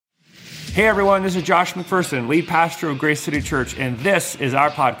Hey everyone, this is Josh McPherson, lead pastor of Grace City Church, and this is our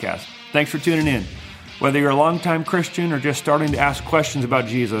podcast. Thanks for tuning in. Whether you're a longtime Christian or just starting to ask questions about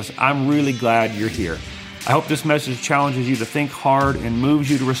Jesus, I'm really glad you're here. I hope this message challenges you to think hard and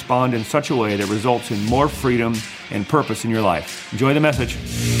moves you to respond in such a way that results in more freedom and purpose in your life. Enjoy the message.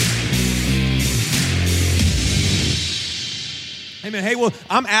 Amen. Hey, well,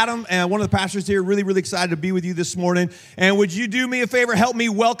 I'm Adam, and one of the pastors here. Really excited to be with you this morning. And would you do me a favor? Help me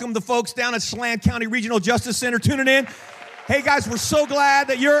welcome the folks down at Chelan County Regional Justice Center tuning in. Hey, guys, we're so glad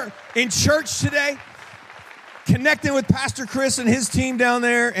that you're in church today, connecting with Pastor Chris and his team down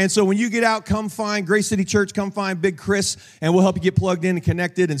there. And so when you get out, come find Grace City Church, come find Big Chris, and we'll help you get plugged in and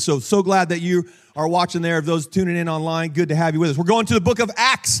connected. And so glad that you are watching there. Of those tuning in online, good to have you with us. We're going to the book of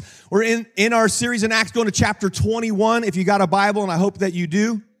Acts. We're in our series in Acts, going to chapter 21. If you got a Bible, and I hope that you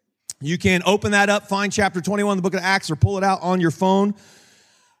do, you can open that up, find chapter 21 in the book of Acts, or pull it out on your phone.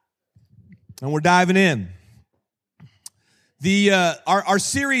 And we're diving in. Our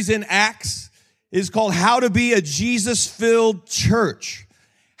series in Acts is called How to Be a Jesus-Filled Church.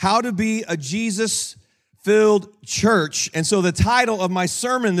 How to Be a Jesus-Filled Church. And so the title of my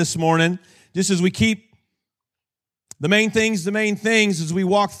sermon this morning, just as we keep the main things as we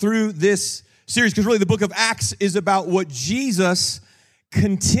walk through this series, because really the book of Acts is about what Jesus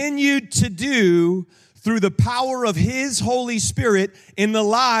continued to do through the power of his Holy Spirit in the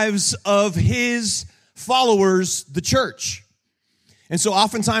lives of his followers, the church. And so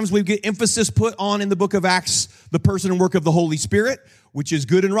oftentimes we get emphasis put on in the book of Acts, the person and work of the Holy Spirit, which is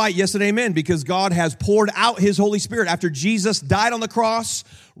good and right. Yes and amen, because God has poured out his Holy Spirit. After Jesus died on the cross,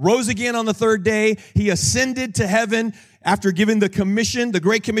 rose again on the third day, he ascended to heaven after giving the commission, the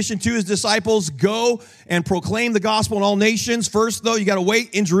Great Commission to his disciples, go and proclaim the gospel in all nations. First, though, you got to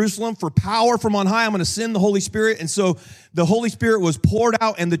wait in Jerusalem for power from on high. I'm going to send the Holy Spirit. And so the Holy Spirit was poured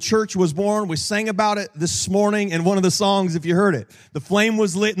out and the church was born. We sang about it this morning in one of the songs, if you heard it. The flame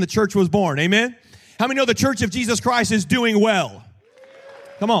was lit and the church was born. Amen? How many know the church of Jesus Christ is doing well?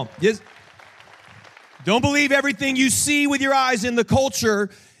 Come on. Yes. Don't believe everything you see with your eyes in the culture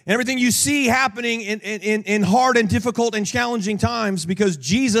and everything you see happening in hard and difficult and challenging times, because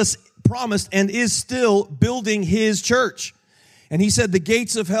Jesus promised and is still building his church. And he said the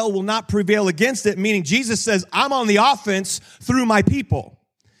gates of hell will not prevail against it, meaning Jesus says, I'm on the offense through my people.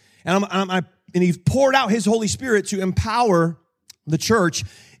 And he's poured out his Holy Spirit to empower the church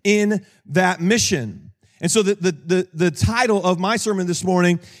in that mission. And so the title of my sermon this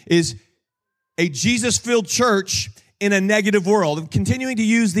morning is A Jesus-Filled Church in a Negative World. I'm continuing to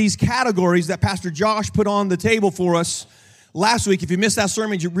use these categories that Pastor Josh put on the table for us last week. If you missed that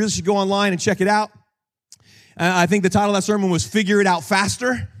sermon, you really should go online and check it out. I think the title of that sermon was Figure It Out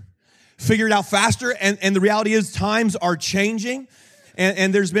Faster. Figure it out faster. And the reality is times are changing.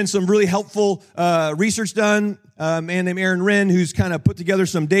 And there's been some really helpful research done. A man named Aaron Wren, who's kind of put together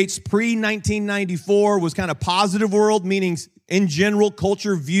some dates. Pre-1994 was kind of positive world, meaning in general,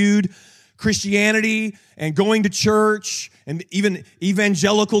 culture viewed Christianity and going to church and even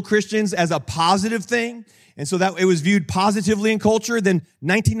evangelical Christians as a positive thing. And so that it was viewed positively in culture. Then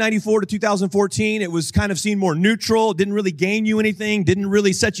 1994 to 2014, it was kind of seen more neutral. It didn't really gain you anything, didn't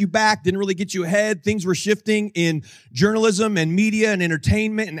really set you back, didn't really get you ahead. Things were shifting in journalism and media and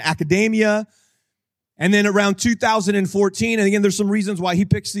entertainment and academia. And then around 2014, and again, there's some reasons why he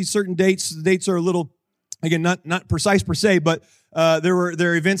picks these certain dates. The dates are a little, again, not precise per se, but there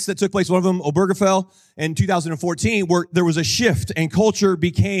are events that took place. One of them, Obergefell, in 2014, where there was a shift and culture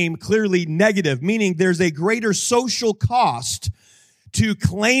became clearly negative, meaning there's a greater social cost to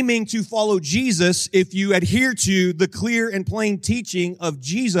claiming to follow Jesus if you adhere to the clear and plain teaching of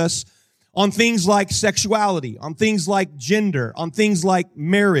Jesus on things like sexuality, on things like gender, on things like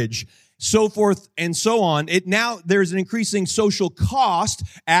marriage, so forth and so on. There's an increasing social cost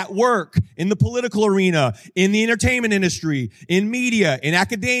at work, in the political arena, in the entertainment industry, in media, in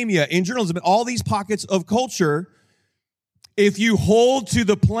academia, in journalism, in all these pockets of culture. If you hold to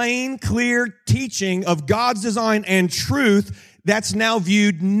the plain, clear teaching of God's design and truth, that's now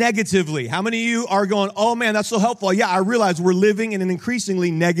viewed negatively. How many of you are going, oh man, that's so helpful? Yeah, I realize we're living in an increasingly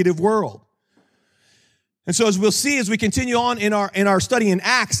negative world. And so as we'll see as we continue on in our study in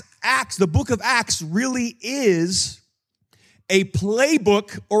Acts, the book of Acts really is a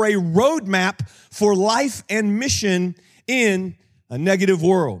playbook or a roadmap for life and mission in a negative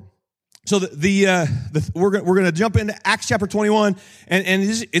world. So we're going to jump into Acts chapter 21, and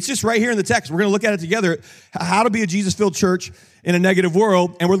it's just right here in the text. We're going to look at it together, how to be a Jesus-filled church in a negative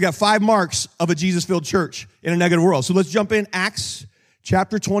world, and we've got 5 marks of a Jesus-filled church in a negative world. So let's jump in Acts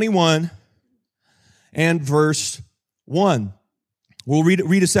chapter 21 and verse 1. We'll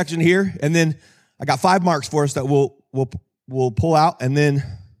read a section here, and then I got 5 marks for us that we'll pull out, and then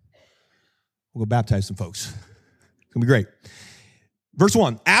we'll go baptize some folks. It's going to be great. Verse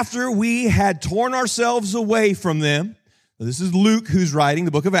 1, after we had torn ourselves away from them, this is Luke who's writing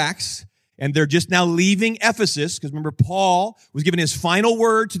the book of Acts, and they're just now leaving Ephesus, because remember, Paul was giving his final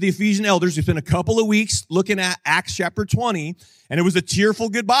word to the Ephesian elders. We spent a couple of weeks looking at Acts chapter 20, and it was a tearful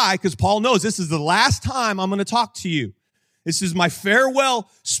goodbye, because Paul knows this is the last time I'm going to talk to you. This is my farewell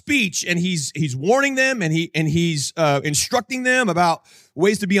speech, and he's warning them, and he's instructing them about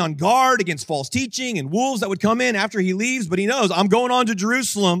ways to be on guard against false teaching and wolves that would come in after he leaves. But he knows, I'm going on to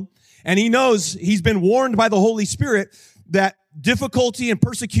Jerusalem, and he knows he's been warned by the Holy Spirit that difficulty and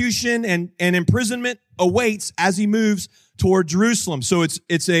persecution and imprisonment awaits as he moves toward Jerusalem. So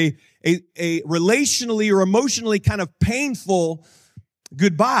it's a relationally or emotionally kind of painful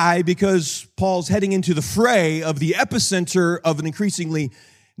goodbye, because Paul's heading into the fray of the epicenter of an increasingly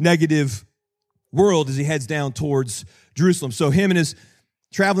negative world as he heads down towards Jerusalem. So him and his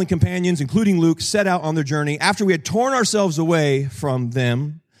traveling companions, including Luke, set out on their journey. After we had torn ourselves away from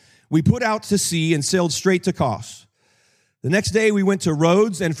them, we put out to sea and sailed straight to Kos. The next day we went to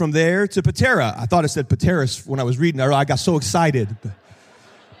Rhodes, and from there to Patara. I thought it said Pateros when I was reading. I got so excited.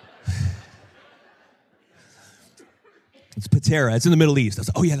 It's Patara. It's in the Middle East. I was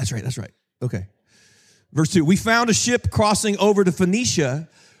like, oh yeah, that's right. Okay. Verse 2, we found a ship crossing over to Phoenicia,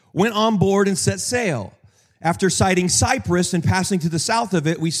 went on board and set sail. After sighting Cyprus and passing to the south of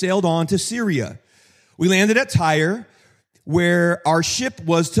it, we sailed on to Syria. We landed at Tyre, where our ship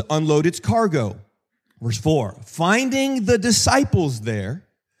was to unload its cargo. Verse 4, finding the disciples there,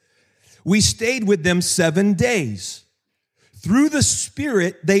 we stayed with them 7 days. Through the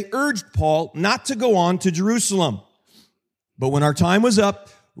Spirit, they urged Paul not to go on to Jerusalem. But when our time was up,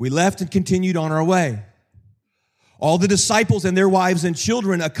 we left and continued on our way. All the disciples and their wives and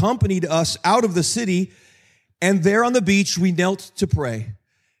children accompanied us out of the city, and there on the beach we knelt to pray.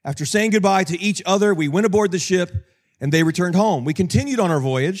 After saying goodbye to each other, we went aboard the ship, and they returned home. We continued on our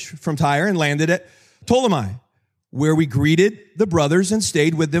voyage from Tyre and landed at Ptolemy, where we greeted the brothers and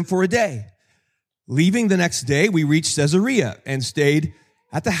stayed with them for a day. Leaving the next day, we reached Caesarea and stayed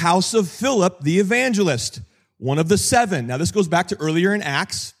at the house of Philip the evangelist, one of the 7. Now, this goes back to earlier in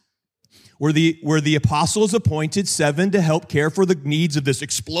Acts, where the apostles appointed 7 to help care for the needs of this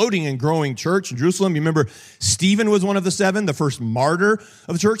exploding and growing church in Jerusalem. You remember, Stephen was one of the 7, the first martyr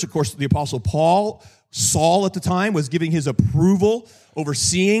of the church. Of course, the apostle Paul, Saul at the time, was giving his approval,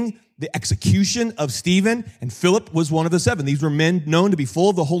 overseeing the execution of Stephen, and Philip was one of the 7. These were men known to be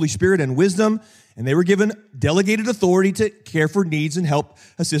full of the Holy Spirit and wisdom, and they were given delegated authority to care for needs and help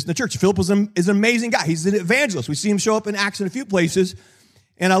assist in the church. Philip is an amazing guy. He's an evangelist. We see him show up in Acts in a few places.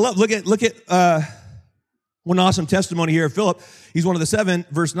 And I love, look at one awesome testimony here of Philip. He's one of the 7,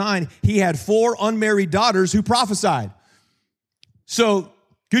 verse 9. He had 4 unmarried daughters who prophesied. So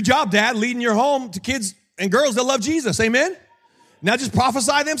good job, Dad, leading your home to kids and girls that love Jesus. Amen? Now just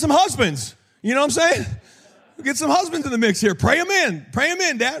prophesy them some husbands. You know what I'm saying? Get some husbands in the mix here. Pray them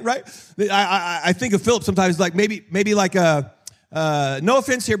in, Dad, right? I think of Philip sometimes like maybe like a, no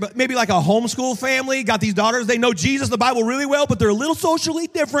offense here, but maybe like a homeschool family. Got these daughters, they know Jesus, the Bible really well, but they're a little socially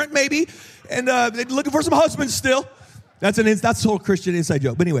different maybe. And they're looking for some husbands still. That's a whole Christian inside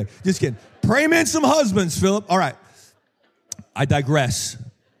joke. But anyway, just kidding. Pray them in some husbands, Philip. All right. I digress.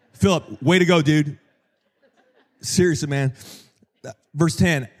 Philip, way to go, dude. Seriously, man. Verse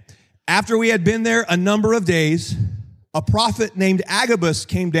 10. After we had been there a number of days, a prophet named Agabus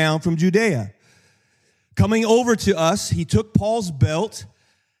came down from Judea. Coming over to us, he took Paul's belt,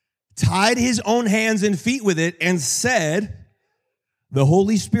 tied his own hands and feet with it, and said, the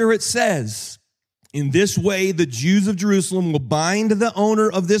Holy Spirit says, in this way the Jews of Jerusalem will bind the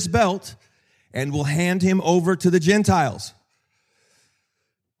owner of this belt and will hand him over to the Gentiles.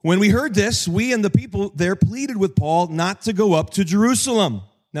 When we heard this, we and the people there pleaded with Paul not to go up to Jerusalem.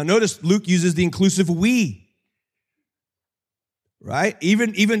 Now notice Luke uses the inclusive we, right?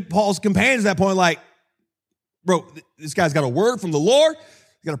 Even Paul's companions at that point like, bro, this guy's got a word from the Lord.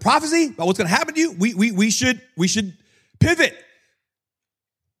 He's got a prophecy about what's going to happen to you. We should pivot.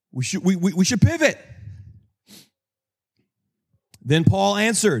 We should pivot. Then Paul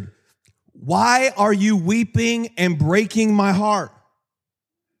answered, why are you weeping and breaking my heart?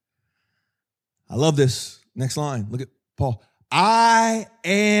 I love this. Next line. Look at Paul. I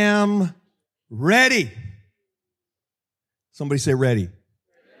am ready. Somebody say ready.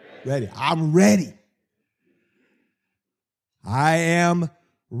 Ready. I'm ready. I am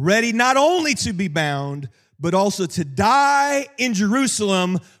ready not only to be bound, but also to die in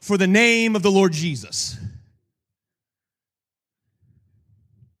Jerusalem for the name of the Lord Jesus.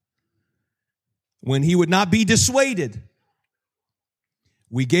 when he would not be dissuaded,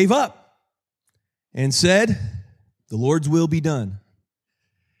 we gave up and said, the Lord's will be done.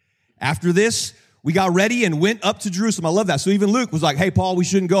 After this, we got ready and went up to Jerusalem. I love that. So even Luke was like, hey, Paul, we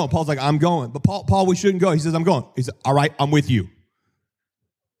shouldn't go. And Paul's like, I'm going. But Paul, we shouldn't go. He says, I'm going. He said, all right, I'm with you.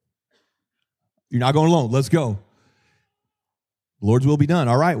 You're not going alone. Let's go. The Lord's will be done.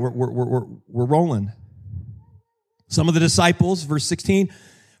 All right, we're rolling. Some of the disciples, verse 16,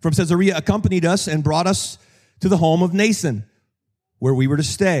 from Caesarea accompanied us and brought us to the home of Mnason, where we were to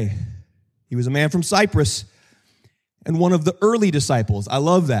stay. He was a man from Cyprus and one of the early disciples. I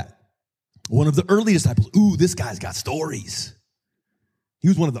love that. One of the early disciples. Ooh, this guy's got stories. He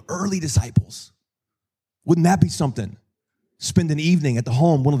was one of the early disciples. Wouldn't that be something? Spend an evening at the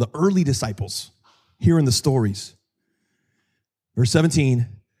home, one of the early disciples, hearing the stories. Verse 17,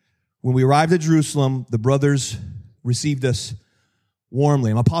 when we arrived at Jerusalem, the brothers received us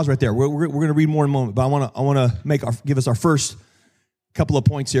warmly. I'm going to pause right there. We're going to read more in a moment, but I want to give us our first couple of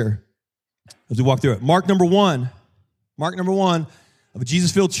points here as we walk through it. Mark number one of a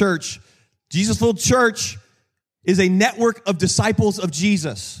Jesus-filled church. Jesus-filled church is a network of disciples of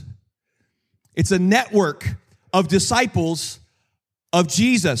Jesus. It's a network of disciples of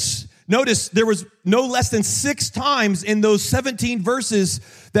Jesus. Notice there was no less than 6 times in those 17 verses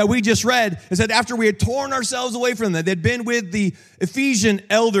that we just read. It said after we had torn ourselves away from them, they'd been with the Ephesian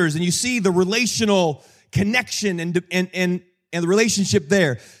elders, and you see the relational connection and the relationship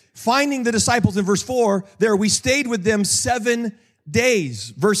there. Finding the disciples in verse 4, there we stayed with them 7 days.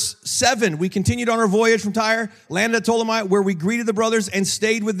 Verse 7, we continued on our voyage from Tyre, landed at Ptolemais, where we greeted the brothers and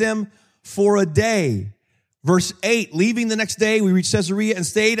stayed with them for a day. Verse 8, leaving the next day, we reached Caesarea and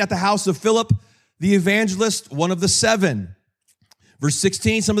stayed at the house of Philip, the evangelist, one of the 7. Verse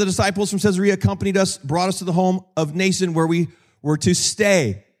 16, some of the disciples from Caesarea accompanied us, brought us to the home of Mnason, where we were to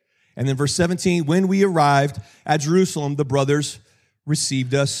stay. And then verse 17, when we arrived at Jerusalem, the brothers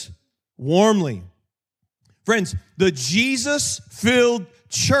received us warmly. Friends, the Jesus-filled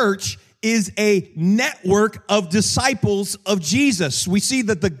church is a network of disciples of Jesus. We see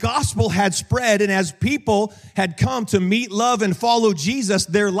that the gospel had spread, and as people had come to meet, love, and follow Jesus,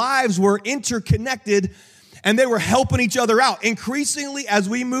 their lives were interconnected, and they were helping each other out. Increasingly, as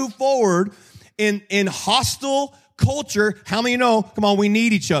we move forward in hostile culture, how many know, come on, we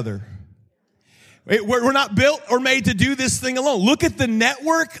need each other. We're not built or made to do this thing alone. Look at the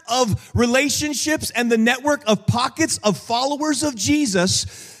network of relationships and the network of pockets of followers of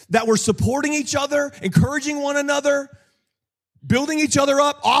Jesus that were supporting each other, encouraging one another, building each other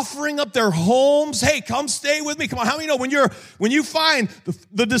up, offering up their homes. Hey, come stay with me. Come on, how many know when you find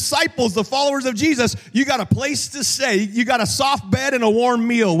the disciples, the followers of Jesus, you got a place to stay. You got a soft bed and a warm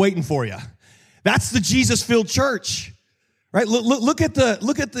meal waiting for you. That's the Jesus-filled church. Right? Look at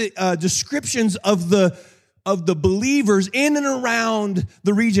the descriptions of the believers in and around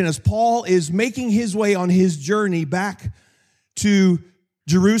the region as Paul is making his way on his journey back to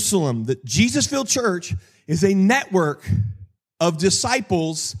Jerusalem. The Jesus-filled church is a network of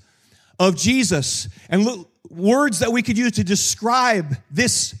disciples of Jesus. And look, words that we could use to describe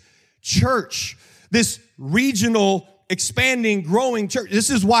this church, this regional, expanding, growing church. This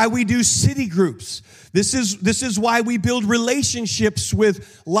is why we do city groups. This is why we build relationships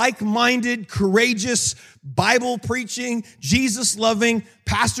with like-minded, courageous, Bible-preaching, Jesus-loving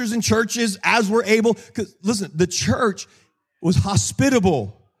pastors and churches as we're able. Because listen, the church was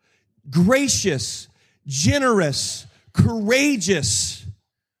hospitable, gracious, generous, courageous.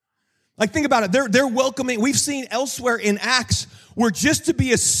 Like, think about it. They're welcoming. We've seen elsewhere in Acts where just to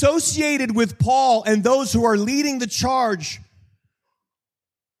be associated with Paul and those who are leading the charge,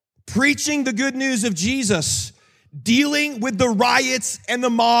 preaching the good news of Jesus, dealing with the riots and the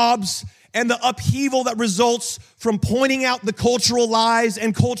mobs and the upheaval that results from pointing out the cultural lies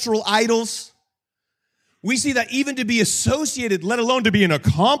and cultural idols. We see that even to be associated, let alone to be an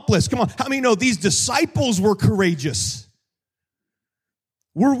accomplice. Come on, how many know these disciples were courageous?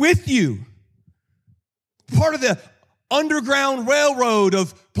 We're with you. Part of the underground railroad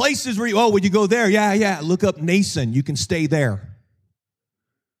of places where would you go there? Yeah, look up Mnason. You can stay there.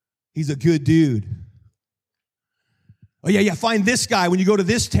 He's a good dude. Oh, yeah, find this guy when you go to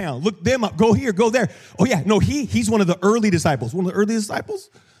this town. Look them up. Go here, go there. Oh, yeah, no, he's one of the early disciples. One of the early disciples?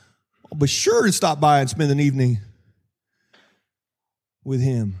 I'll be sure to stop by and spend an evening with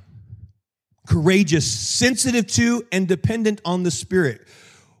him. Courageous, sensitive to, and dependent on the Spirit.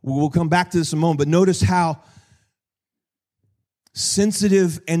 We'll come back to this in a moment, but notice how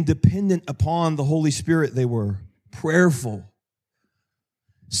sensitive and dependent upon the Holy Spirit they were. Prayerful,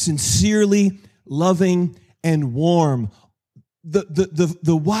 sincerely loving and warm.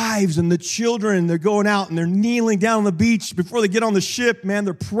 the wives and the children, they're going out and they're kneeling down on the beach before they get on the ship, man.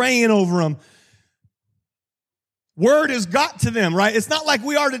 They're praying over them. Word has got to them, right? It's not like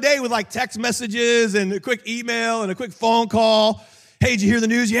we are today with like text messages and a quick email and a quick phone call. Hey, did you hear the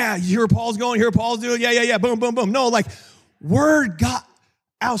news? Yeah. You hear where Paul's going? You hear what Paul's doing? Yeah. Boom, boom, boom. No, like word got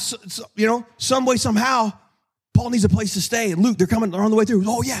out, some way, somehow. Paul needs a place to stay. And Luke, they're on the way through.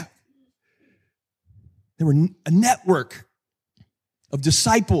 Oh, yeah. They were a network of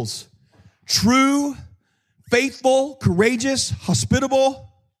disciples, true, faithful, courageous, hospitable,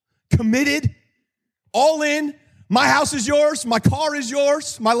 committed, all in. My house is yours. My car is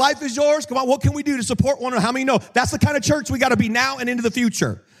yours. My life is yours. Come on, what can we do to support one another? How many know that's the kind of church we got to be now and into the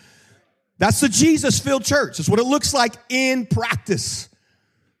future? That's the Jesus-filled church. That's what it looks like in practice,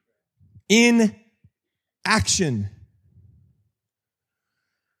 in action.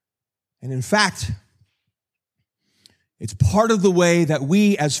 And in fact, it's part of the way that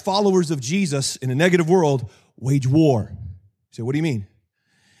we, as followers of Jesus in a negative world, wage war. You say, what do you mean?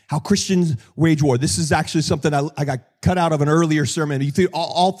 How Christians wage war. This is actually something I got cut out of an earlier sermon. You see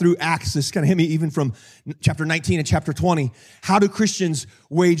all through Acts, this kind of hit me even from chapter 19 and chapter 20. How do Christians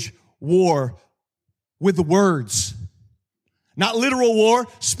wage war? With the words. Not literal war,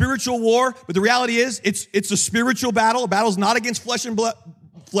 spiritual war, but the reality is it's a spiritual battle. A battle's not against flesh and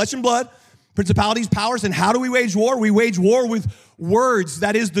blood. Principalities, powers, and how do we wage war? We wage war with words.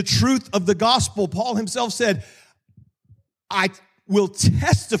 That is the truth of the gospel. Paul himself said, I will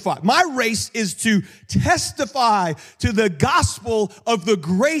testify. My race is to testify to the gospel of the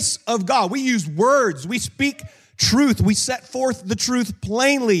grace of God. We use words. We speak truth. We set forth the truth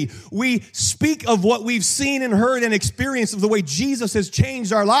plainly. We speak of what we've seen and heard and experienced of the way Jesus has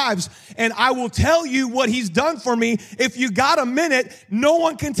changed our lives. And I will tell you what he's done for me. If you got a minute, no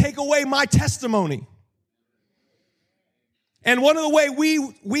one can take away my testimony. And one of the ways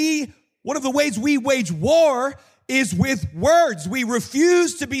we wage war is with words. We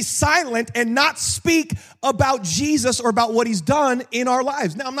refuse to be silent and not speak about Jesus or about what he's done in our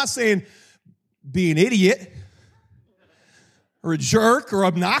lives. Now, I'm not saying be an idiot or a jerk or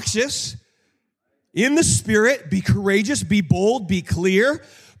obnoxious. In the Spirit, be courageous, be bold, be clear.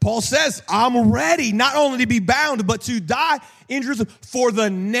 Paul says, I'm ready not only to be bound, but to die in Jerusalem for the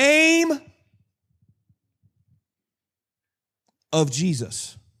name of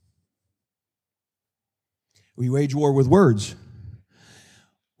Jesus. We wage war with words.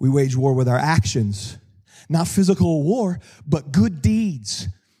 We wage war with our actions. Not physical war, but good deeds.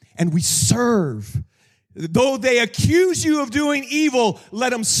 And we serve. Though they accuse you of doing evil, let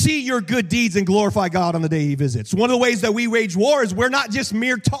them see your good deeds and glorify God on the day he visits. One of the ways that we wage war is we're not just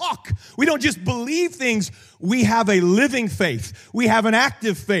mere talk. We don't just believe things. We have a living faith. We have an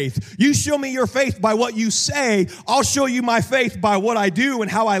active faith. You show me your faith by what you say. I'll show you my faith by what I do and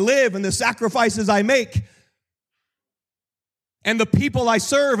how I live and the sacrifices I make and the people I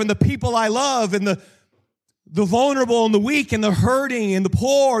serve and the people I love and the vulnerable and the weak and the hurting and the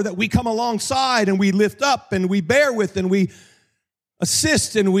poor that we come alongside and we lift up and we bear with and we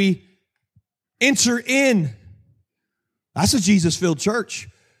assist and we enter in. That's a Jesus-filled church.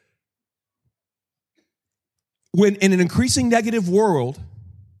 When in an increasing negative world,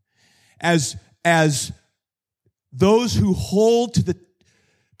 as those who hold to the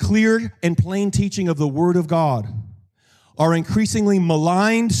clear and plain teaching of the Word of God are increasingly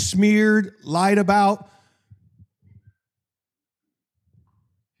maligned, smeared, lied about,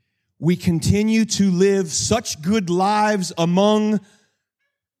 we continue to live such good lives among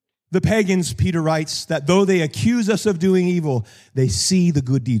the pagans, Peter writes, that though they accuse us of doing evil, they see the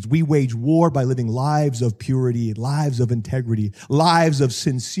good deeds. We wage war by living lives of purity, lives of integrity, lives of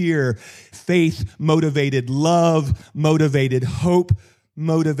sincere, faith-motivated, love-motivated,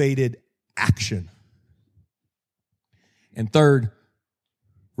 hope-motivated action. And third,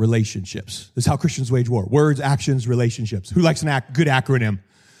 relationships. This is how Christians wage war. Words, actions, relationships. Who likes a good acronym?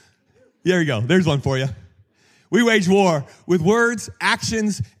 There you go. There's one for you. We wage war with words,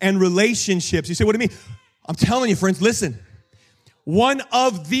 actions, and relationships. You say, what do you mean? I'm telling you, friends, listen. One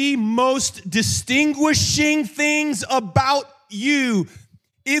of the most distinguishing things about you,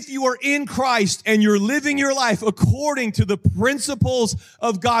 if you are in Christ and you're living your life according to the principles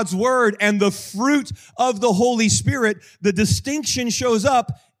of God's word and the fruit of the Holy Spirit, the distinction shows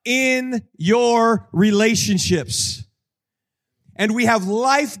up in your relationships. And we have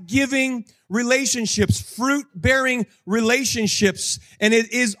life-giving relationships, fruit-bearing relationships, and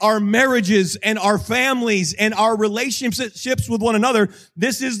it is our marriages and our families and our relationships with one another.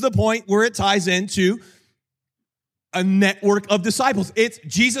 This is the point where it ties into a network of disciples.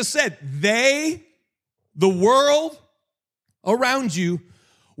 Jesus said, the world, around you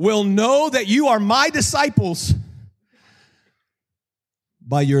will know that you are my disciples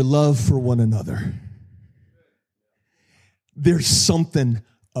by your love for one another. There's something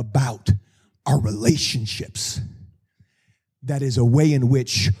about our relationships that is a way in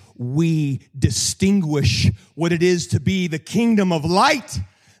which we distinguish what it is to be the kingdom of light,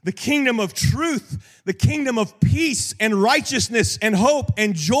 the kingdom of truth, the kingdom of peace and righteousness and hope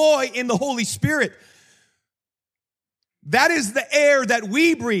and joy in the Holy Spirit. That is the air that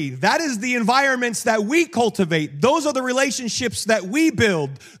we breathe. That is the environments that we cultivate. Those are the relationships that we build.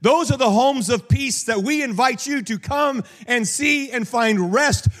 Those are the homes of peace that we invite you to come and see and find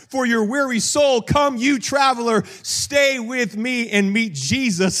rest for your weary soul. Come, you traveler, stay with me and meet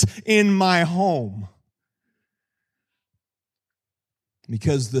Jesus in my home.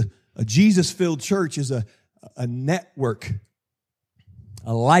 Because a Jesus-filled church is a network,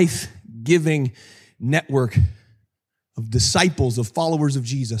 a life-giving network of disciples, of followers of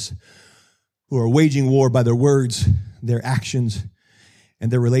Jesus who are waging war by their words, their actions, and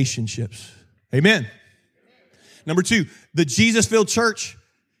their relationships. Amen. Number 2, the Jesus-filled church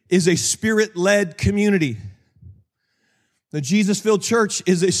is a Spirit-led community. The Jesus-filled church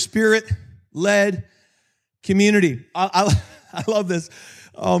is a Spirit-led community. I love this.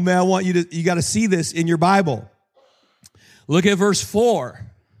 Oh man, I want you got to see this in your Bible. Look at verse 4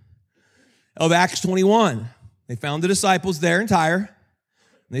 of Acts 21. They found the disciples there in Tyre, and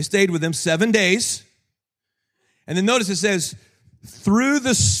they stayed with them 7 days. And then notice it says, through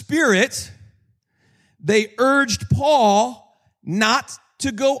the Spirit, they urged Paul not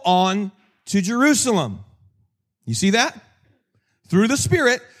to go on to Jerusalem. You see that? Through the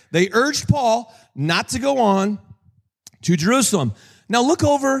Spirit, they urged Paul not to go on to Jerusalem. Now look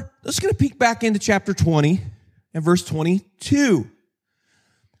over, let's get a peek back into chapter 20 and verse 22.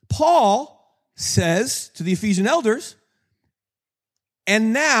 Paul says to the Ephesian elders,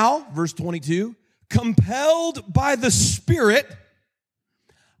 and now, verse 22, compelled by the Spirit,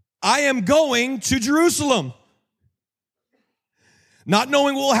 I am going to Jerusalem. Not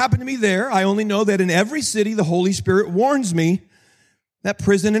knowing what will happen to me there, I only know that in every city the Holy Spirit warns me that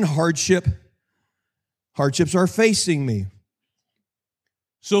prison and hardships are facing me.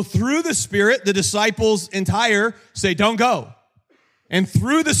 So through the Spirit, the disciples in Tyre say, don't go. And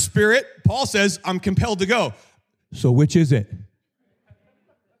through the Spirit, Paul says, I'm compelled to go. So which is it?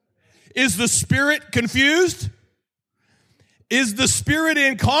 Is the Spirit confused? Is the Spirit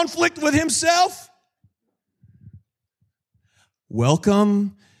in conflict with himself?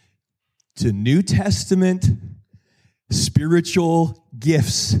 Welcome to New Testament spiritual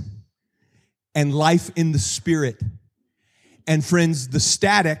gifts and life in the Spirit. And friends, the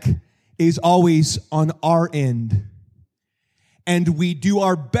static is always on our end. And we do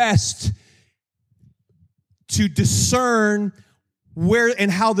our best to discern where and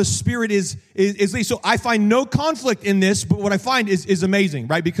how the Spirit is leading. So I find no conflict in this, but what I find is amazing,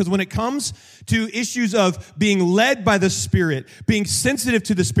 right? Because when it comes to issues of being led by the Spirit, being sensitive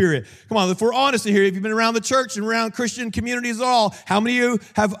to the Spirit, come on, if we're honest here, if you've been around the church and around Christian communities at all, how many of you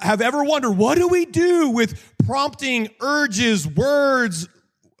have ever wondered, what do we do with prompting, urges, words,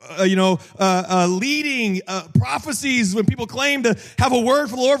 leading prophecies when people claim to have a word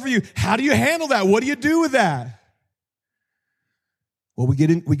from the Lord for you? How do you handle that? What do you do with that? Well, we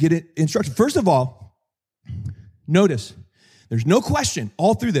get instruction. First of all, notice there's no question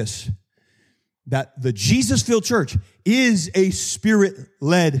all through this that the Jesus-filled church is a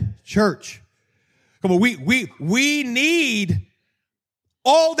Spirit-led church. Come on, we need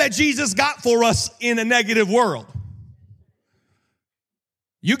all that Jesus got for us in a negative world.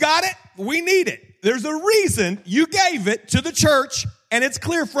 You got it? We need it. There's a reason you gave it to the church, and it's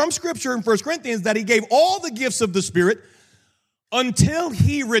clear from Scripture in 1 Corinthians that he gave all the gifts of the Spirit until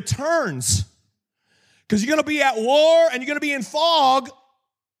he returns. Because you're going to be at war and you're going to be in fog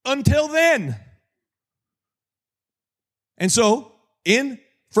until then. And so, in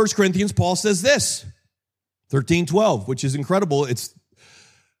 1 Corinthians, Paul says this, 13:12, which is incredible. It's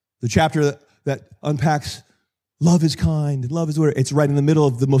the chapter that unpacks love is kind, love is whatever. It's right in the middle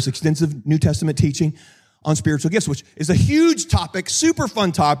of the most extensive New Testament teaching on spiritual gifts, which is a huge topic, super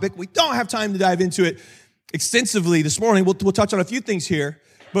fun topic. We don't have time to dive into it extensively this morning. We'll touch on a few things here.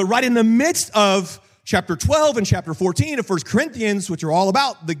 But right in the midst of chapter 12 and chapter 14 of 1 Corinthians, which are all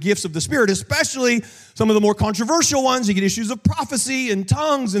about the gifts of the Spirit, especially some of the more controversial ones, you get issues of prophecy and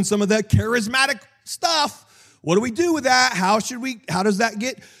tongues and some of the charismatic stuff. What do we do with that? How does that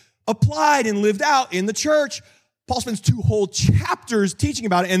get applied and lived out in the church? Paul spends 2 whole chapters teaching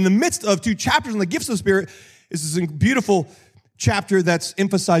about it. In the midst of 2 chapters on the gifts of the Spirit is this beautiful chapter that's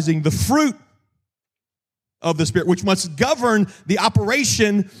emphasizing the fruit of the Spirit, which must govern the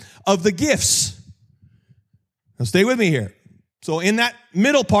operation of the gifts. Now stay with me here. So in that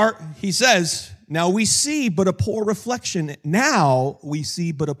middle part, he says, now we see but a poor reflection. Now we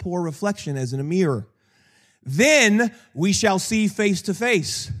see but a poor reflection as in a mirror. Then we shall see face to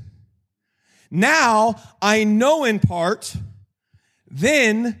face. Now I know in part,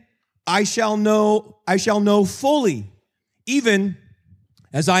 then I shall know fully, even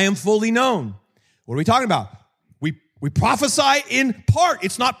as I am fully known. What are we talking about? We prophesy in part.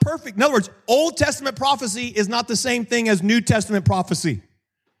 It's not perfect. In other words, Old Testament prophecy is not the same thing as New Testament prophecy.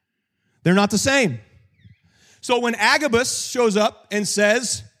 They're not the same. So when Agabus shows up and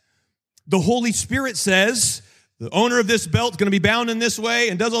says, the Holy Spirit says, the owner of this belt is going to be bound in this way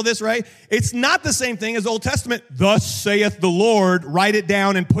and does all this, right? It's not the same thing as Old Testament. Thus saith the Lord, write it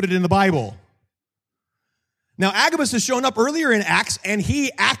down and put it in the Bible. Now, Agabus has shown up earlier in Acts, and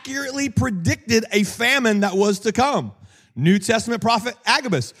he accurately predicted a famine that was to come. New Testament prophet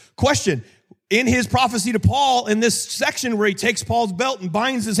Agabus. Question, in his prophecy to Paul, in this section where he takes Paul's belt and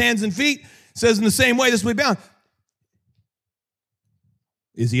binds his hands and feet, says in the same way this will be bound.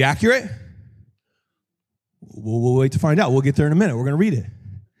 Is he accurate? We'll wait to find out. We'll get there in a minute. We're going to read it.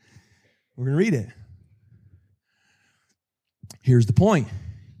 We're going to read it. Here's the point.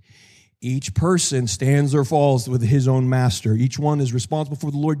 Each person stands or falls with his own master. Each one is responsible for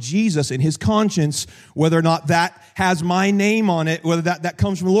the Lord Jesus and his conscience, whether or not that has my name on it, whether that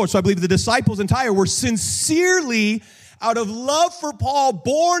comes from the Lord. So I believe the disciples entire were sincerely, out of love for Paul,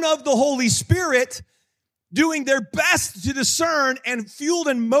 born of the Holy Spirit, doing their best to discern, and fueled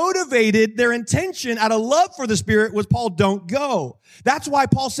and motivated their intention out of love for the Spirit was, Paul, don't go. That's why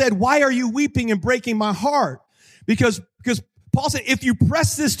Paul said, why are you weeping and breaking my heart? Because Paul said, if you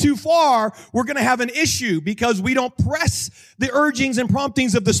press this too far, we're going to have an issue, because we don't press the urgings and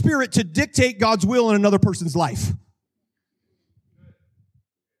promptings of the Spirit to dictate God's will in another person's life.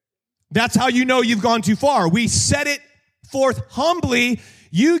 That's how you know you've gone too far. We set it forth humbly.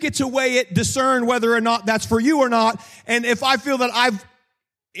 You get to weigh it, discern whether or not that's for you or not. And if I feel that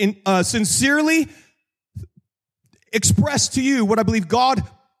I've sincerely expressed to you what I believe God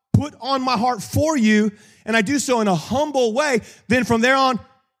put on my heart for you, and I do so in a humble way, then from there on,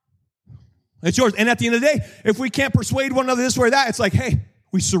 it's yours. And at the end of the day, if we can't persuade one another this way or that, it's like, hey,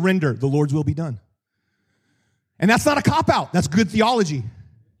 we surrender. The Lord's will be done. And that's not a cop-out. That's good theology.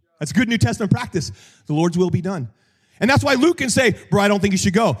 That's good New Testament practice. The Lord's will be done. And that's why Luke can say, bro, I don't think you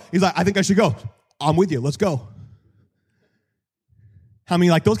should go. He's like, I think I should go. I'm with you. Let's go. How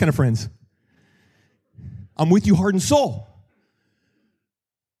many like those kind of friends? I'm with you, heart and soul.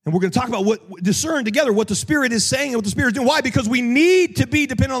 And we're going to talk about discern together what the Spirit is saying and what the Spirit is doing. Why? Because we need to be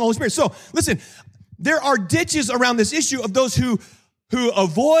dependent on the Holy Spirit. So, listen, there are ditches around this issue of those who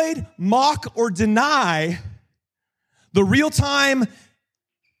avoid, mock, or deny the real-time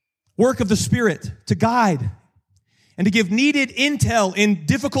work of the Spirit to guide and to give needed intel in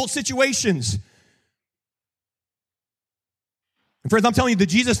difficult situations. And friends, I'm telling you, the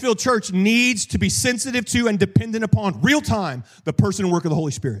Jesus-filled church needs to be sensitive to and dependent upon, real time, the person and work of the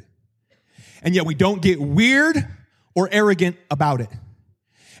Holy Spirit. And yet we don't get weird or arrogant about it.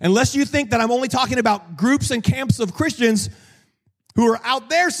 Unless you think that I'm only talking about groups and camps of Christians who are out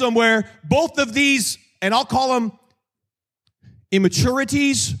there somewhere, both of these, and I'll call them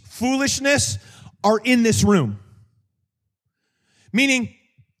immaturities, foolishness, are in this room. Meaning,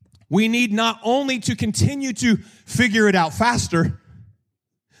 we need not only to continue to figure it out faster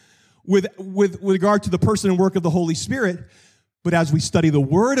with regard to the person and work of the Holy Spirit, but as we study the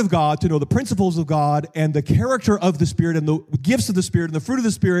Word of God to know the principles of God and the character of the Spirit and the gifts of the Spirit and the fruit of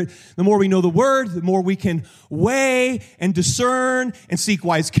the Spirit, the more we know the Word, the more we can weigh and discern and seek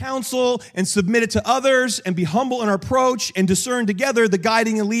wise counsel and submit it to others and be humble in our approach and discern together the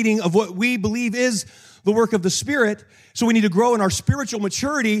guiding and leading of what we believe is the work of the Spirit. So we need to grow in our spiritual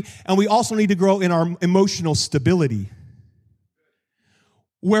maturity, and we also need to grow in our emotional stability.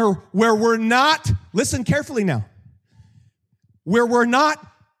 Where we're not, listen carefully now, where we're not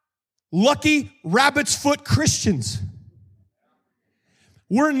lucky rabbit's foot Christians.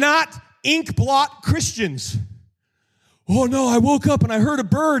 We're not ink blot Christians. Oh no, I woke up and I heard a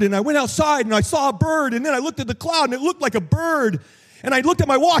bird, and I went outside and I saw a bird, and then I looked at the cloud and it looked like a bird. And I looked at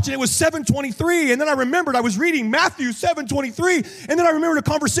my watch and it was 7:23, and then I remembered I was reading Matthew 7:23, and then I remembered a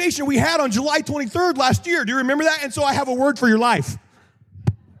conversation we had on July 23rd last year. Do you remember that? And so I have a word for your life.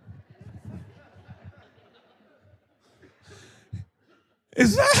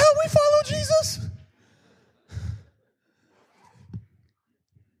 Is that how we follow Jesus?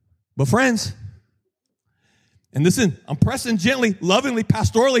 But friends, And listen, I'm pressing gently, lovingly,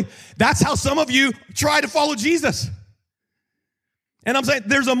 pastorally. That's how some of you try to follow Jesus. And I'm saying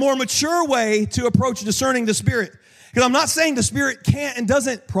there's a more mature way to approach discerning the Spirit. Because I'm not saying the Spirit can't and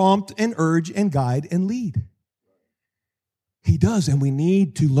doesn't prompt and urge and guide and lead. He does, and we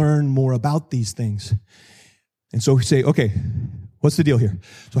need to learn more about these things. And so we say, okay, what's the deal here?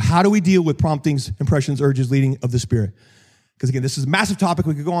 So how do we deal with promptings, impressions, urges, leading of the Spirit? Because again, this is a massive topic.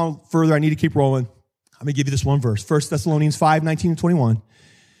 We could go on further. I need to keep rolling. Let me give you this one verse. 1 Thessalonians 5, 19 and 21.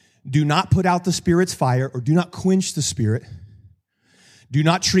 Do not put out the Spirit's fire, or do not quench the Spirit. Do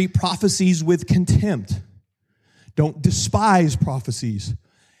not treat prophecies with contempt. Don't despise prophecies.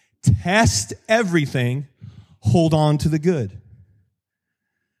 Test everything. Hold on to the good.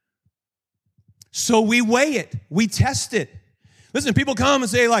 So we weigh it. We test it. Listen, people come and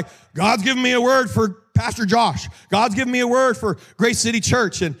say like, God's given me a word for Pastor Josh. God's given me a word for Grace City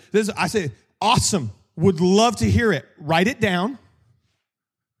Church. And this, I say, awesome. Would love to hear it. Write it down.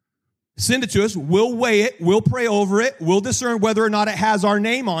 Send it to us. We'll weigh it. We'll pray over it. We'll discern whether or not it has our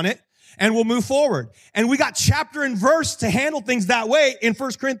name on it. And we'll move forward. And we got chapter and verse to handle things that way in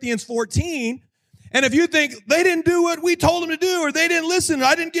 1 Corinthians 14. And if you think they didn't do what we told them to do, or they didn't listen, or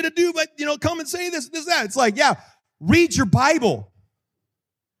I didn't get to do, but come and say this, that. It's like, yeah, read your Bible.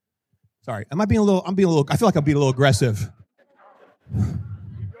 Sorry, I feel like I'm being a little aggressive.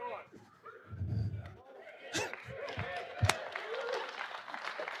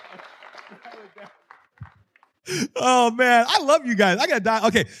 Oh man, I love you guys. I gotta die.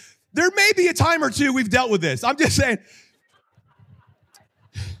 Okay, there may be a time or two we've dealt with this. I'm just saying.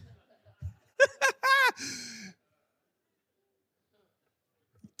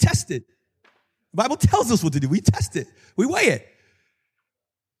 Test it. The Bible tells us what to do. We test it. We weigh it.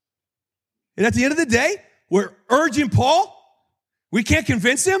 And at the end of the day, we're urging Paul. We can't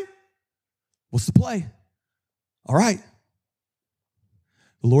convince him. What's the play? All right.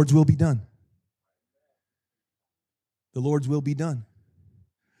 The Lord's will be done. The Lord's will be done.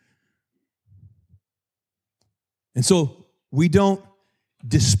 And so we don't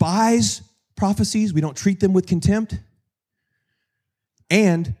despise prophecies. We don't treat them with contempt.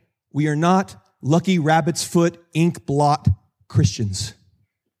 And we are not lucky rabbit's foot, ink blot Christians.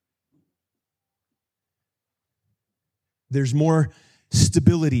 There's more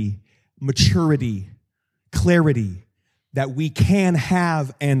stability, maturity, clarity that we can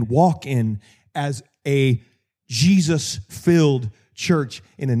have and walk in as a Jesus-filled church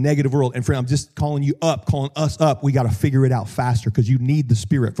in a negative world. And friend, I'm just calling us up. We got to figure it out faster because you need the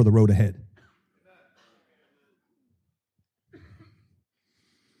Spirit for the road ahead.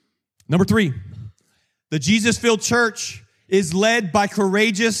 Number 3, the Jesus-filled church is led by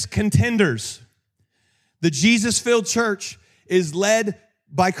courageous contenders. The Jesus-filled church is led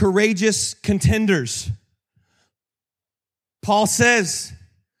by courageous contenders. Paul says,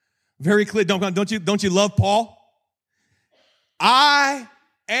 very clear, don't you love Paul? I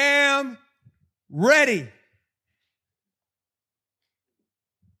am ready.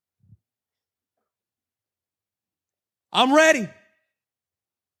 I'm ready.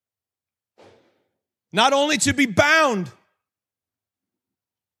 Not only to be bound,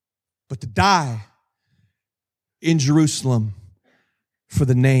 but to die in Jerusalem for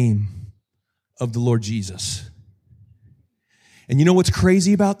the name of the Lord Jesus. And you know what's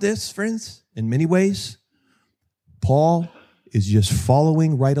crazy about this, friends? In many ways, Paul is just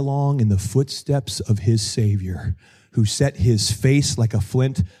following right along in the footsteps of his Savior, who set his face like a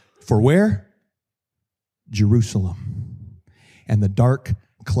flint for where? Jerusalem. And the dark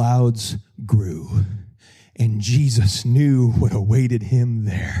clouds grew. And Jesus knew what awaited him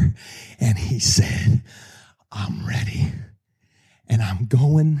there. And he said, I'm ready. And I'm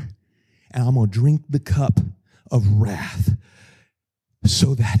going, and I'm going to drink the cup of wrath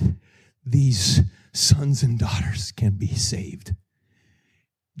so that these sons and daughters can be saved.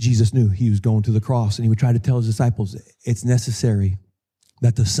 Jesus knew he was going to the cross, and he would try to tell his disciples, it's necessary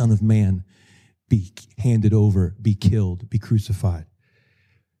that the Son of Man be handed over, be killed, be crucified.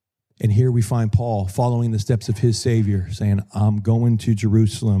 And here we find Paul following the steps of his Savior, saying, I'm going to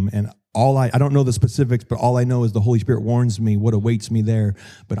Jerusalem. And I don't know the specifics, but all I know is the Holy Spirit warns me what awaits me there.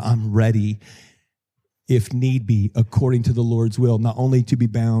 But I'm ready, if need be, according to the Lord's will, not only to be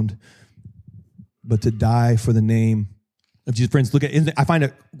bound, but to die for the name of Jesus. Friends, look at, I find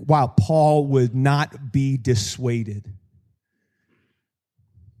it, wow, Paul would not be dissuaded.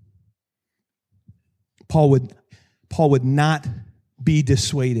 Paul would not be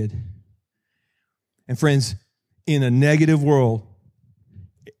dissuaded. And friends, in a negative world,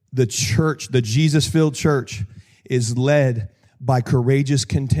 the church, the Jesus-filled church, is led by courageous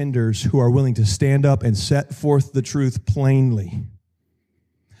contenders who are willing to stand up and set forth the truth plainly,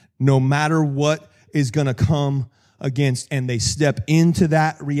 no matter what is going to come against, and they step into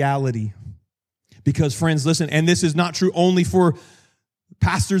that reality. Because, friends, listen, and this is not true only for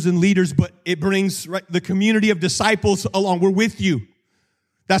pastors and leaders, but it brings the community of disciples along. We're with you.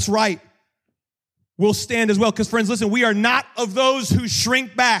 That's right. We'll stand as well. Because, friends, listen, we are not of those who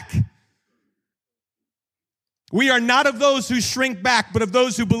shrink back. We are not of those who shrink back, but of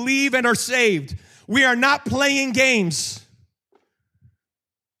those who believe and are saved. We are not playing games.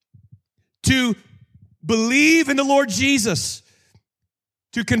 To believe in the Lord Jesus,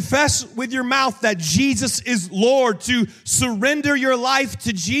 to confess with your mouth that Jesus is Lord, to surrender your life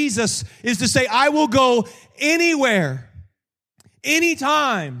to Jesus is to say, I will go anywhere,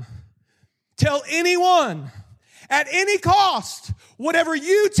 anytime, tell anyone, at any cost, whatever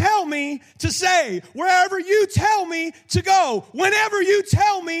you tell me to say, wherever you tell me to go, whenever you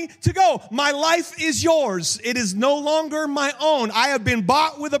tell me to go. My life is yours. It is no longer my own. I have been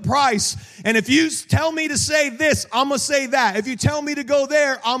bought with a price. And if you tell me to say this, I'm going to say that. If you tell me to go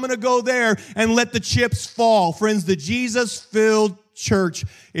there, I'm going to go there, and let the chips fall. Friends, the Jesus-filled church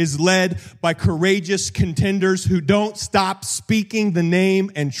is led by courageous contenders who don't stop speaking the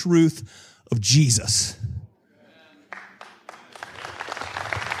name and truth of Jesus.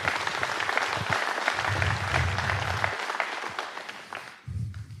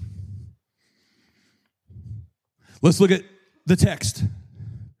 Let's look at the text.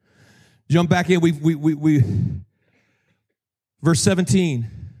 Jump back in. We verse 17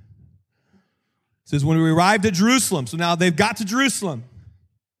 says, when we arrived at Jerusalem, so now they've got to Jerusalem,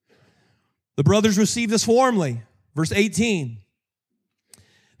 the brothers received us warmly. Verse 18.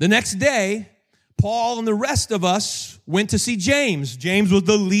 The next day, Paul and the rest of us went to see James. James was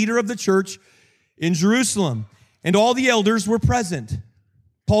the leader of the church in Jerusalem, and all the elders were present.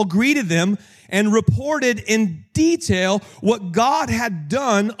 Paul greeted them and reported in detail what God had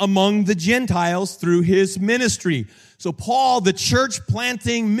done among the Gentiles through his ministry. So Paul, the church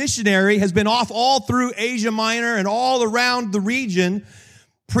planting missionary, has been off all through Asia Minor and all around the region,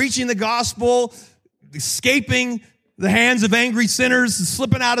 preaching the gospel, escaping the hands of angry sinners,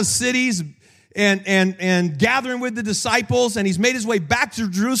 slipping out of cities, and gathering with the disciples. And he's made his way back to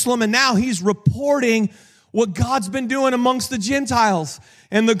Jerusalem, and now he's reporting what God's been doing amongst the Gentiles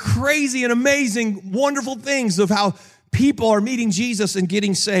and the crazy and amazing, wonderful things of how people are meeting Jesus and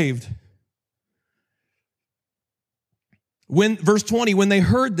getting saved. Verse 20, when they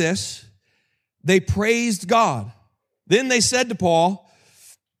heard this, they praised God. Then they said to Paul,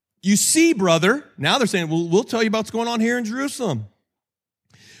 you see, brother, now they're saying, well, we'll tell you about what's going on here in Jerusalem.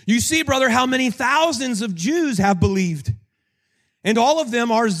 You see, brother, how many thousands of Jews have believed, and all of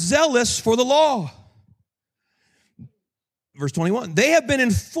them are zealous for the law. Verse 21, they have been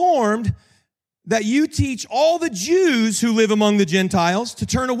informed that you teach all the Jews who live among the Gentiles to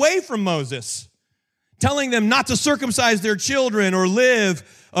turn away from Moses, telling them not to circumcise their children or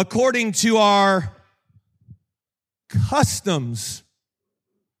live according to our customs.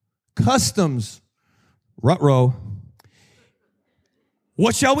 Customs. Ruh-roh.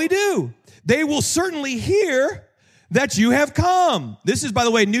 What shall we do? They will certainly hear that you have come. This is, by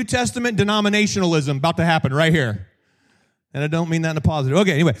the way, New Testament denominationalism about to happen right here. And I don't mean that in a positive.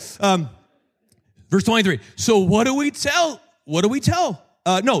 Okay, anyway. Verse 23. So what do we tell? What do we tell?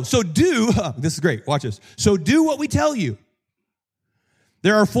 This is great. Watch this. So do what we tell you.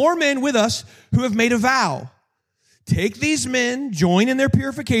 There are 4 men with us who have made a vow. Take these men, join in their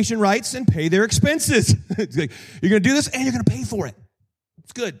purification rites, and pay their expenses. You're going to do this, and you're going to pay for it.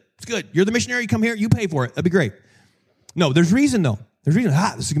 It's good. It's good. You're the missionary. You come here. You pay for it. That'd be great. No, there's reason, though. There's reason.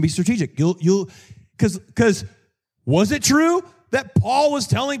 This is going to be strategic. Because was it true that Paul was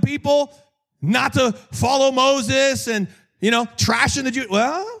telling people not to follow Moses and, trashing the Jews?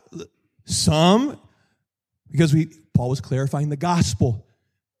 Well, because Paul was clarifying the gospel.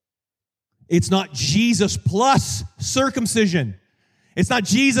 It's not Jesus plus circumcision. It's not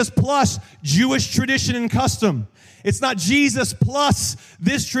Jesus plus Jewish tradition and custom. It's not Jesus plus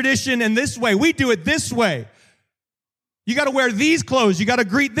this tradition and this way. We do it this way. You got to wear these clothes. You got to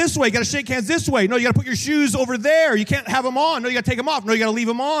greet this way. You got to shake hands this way. No, you got to put your shoes over there. You can't have them on. No, you got to take them off. No, you got to leave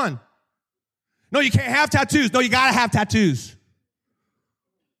them on. No, you can't have tattoos. No, you got to have tattoos.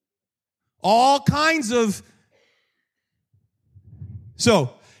 All kinds of.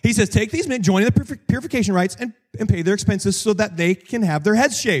 So he says, take these men, join in the purification rites, and pay their expenses so that they can have their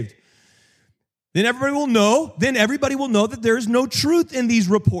heads shaved. Then everybody will know that there is no truth in these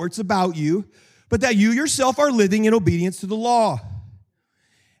reports about you, but that you yourself are living in obedience to the law.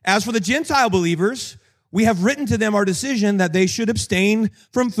 As for the Gentile believers, We have written to them our decision that they should abstain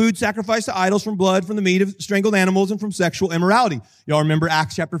from food sacrificed to idols, from blood, from the meat of strangled animals, and from sexual immorality. Y'all remember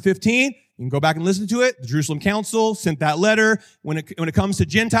Acts chapter 15? You can go back and listen to it. The Jerusalem Council sent that letter. When it comes to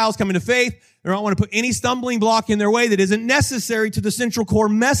Gentiles coming to faith, they don't want to put any stumbling block in their way that isn't necessary to the central core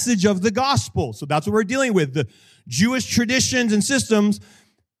message of the gospel. So that's what we're dealing with, the Jewish traditions and systems.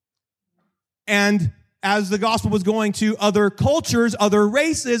 And as the gospel was going to other cultures, other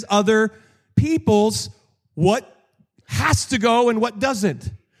races, other peoples, what has to go and what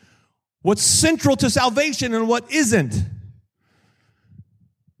doesn't? What's central to salvation and what isn't?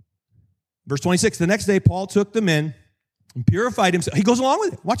 Verse 26, the next day Paul took them in and purified himself. He goes along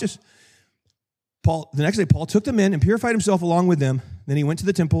with it. Watch this. The next day Paul took them in and purified himself along with them. Then he went to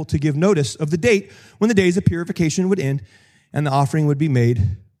the temple to give notice of the date when the days of purification would end and the offering would be made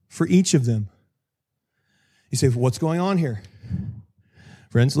for each of them. You say, what's going on here?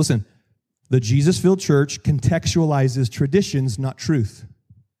 Friends, listen. The Jesus-filled church contextualizes traditions, not truth.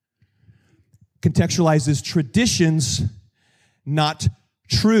 Contextualizes traditions, not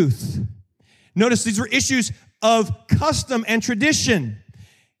truth. Notice these were issues of custom and tradition.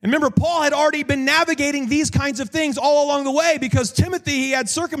 And remember, Paul had already been navigating these kinds of things all along the way because Timothy, he had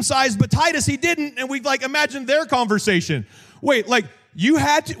circumcised, but Titus, he didn't. And we've imagined their conversation. You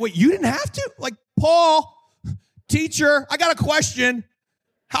didn't have to? Paul, teacher, I got a question.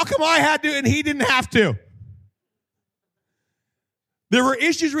 How come I had to and he didn't have to? There were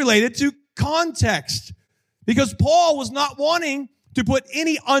issues related to context because Paul was not wanting to put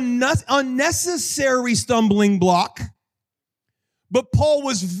any unnecessary stumbling block. But Paul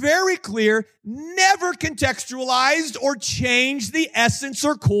was very clear, never contextualized or changed the essence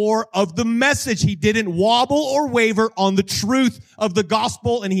or core of the message. He didn't wobble or waver on the truth of the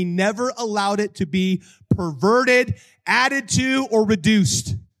gospel, and he never allowed it to be perverted, added to, or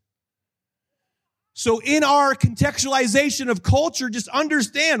reduced. So in our contextualization of culture, just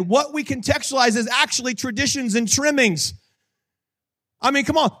understand what we contextualize is actually traditions and trimmings. I mean,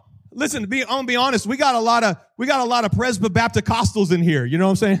 come on. Listen, I'm gonna be honest. We got a lot of Presbyterian in here. You know what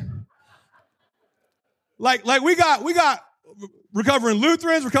I'm saying? Like we got recovering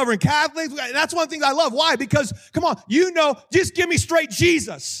Lutherans, recovering Catholics. That's one of the things I love. Why? Because come on, just give me straight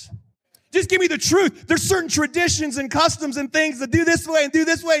Jesus. Just give me the truth. There's certain traditions and customs and things that do this way and do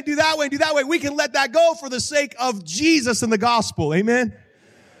this way and do that way and do that way. We can let that go for the sake of Jesus and the gospel. Amen.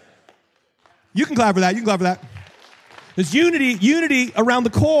 You can clap for that. You can clap for that. There's unity around the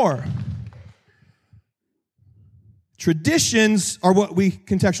core. Traditions are what we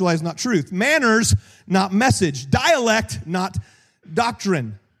contextualize, not truth. Manners, not message. Dialect, not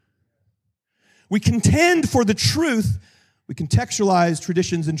doctrine. We contend for the truth. We contextualize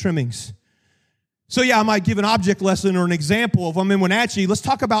traditions and trimmings. So yeah, I might give an object lesson or an example. If I'm in Wenatchee, let's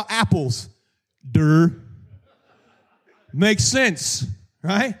talk about apples. Makes sense,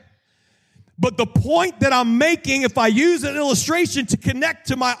 right? But the point that I'm making, if I use an illustration to connect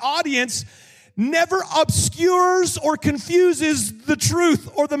to my audience, never obscures or confuses the truth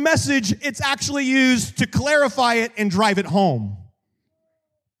or the message. It's actually used to clarify it and drive it home.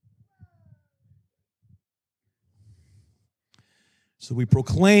 So we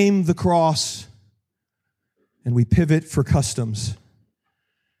proclaim the cross and we pivot for customs.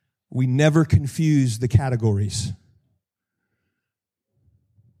 We never confuse the categories.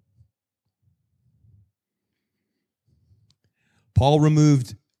 Paul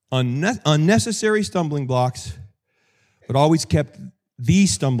removed unnecessary stumbling blocks, but always kept the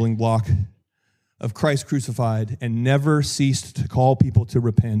stumbling block of Christ crucified and never ceased to call people to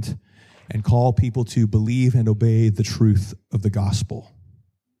repent and call people to believe and obey the truth of the gospel.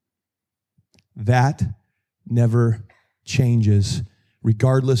 That never changes,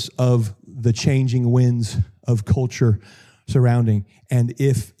 regardless of the changing winds of culture surrounding. And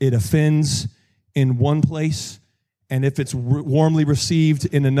if it offends in one place, and if it's warmly received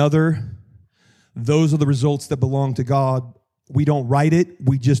in another, those are the results that belong to God. We don't write it,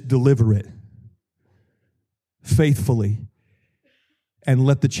 we just deliver it faithfully and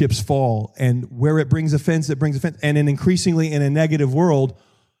let the chips fall. And where it brings offense, it brings offense. And increasingly in a negative world,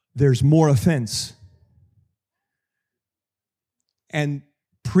 there's more offense. And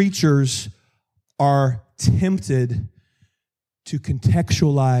preachers are tempted to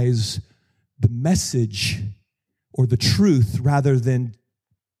contextualize the message or the truth rather than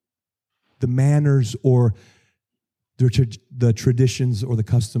the manners or the traditions or the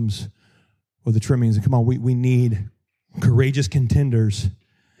customs or the trimmings. And come on, we need courageous contenders,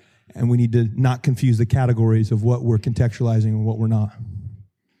 and we need to not confuse the categories of what we're contextualizing and what we're not.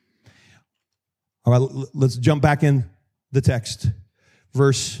 All right, let's jump back in the text.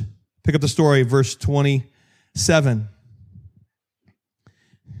 Verse Pick up the story, verse 27.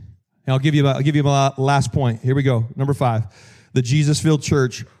 And I'll give you my last point. Here we go. Number 5. The Jesus-filled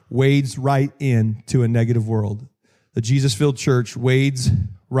church wades right in to a negative world. The Jesus-filled church wades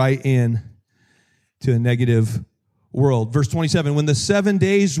right in to a negative world. Verse 27, when the 7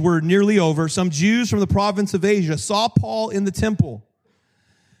 days were nearly over, some Jews from the province of Asia saw Paul in the temple.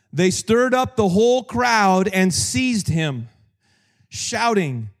 They stirred up the whole crowd and seized him,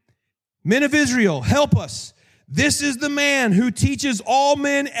 shouting, "Men of Israel, help us. This is the man who teaches all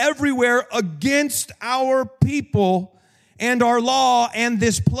men everywhere against our people and our law and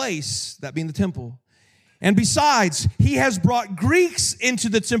this place," that being the temple. "And besides, he has brought Greeks into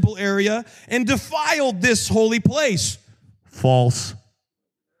the temple area and defiled this holy place." False.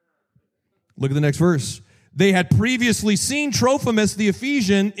 Look at the next verse. They had previously seen Trophimus the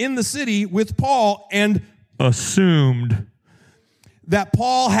Ephesian in the city with Paul and assumed that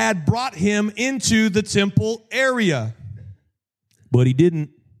Paul had brought him into the temple area. But he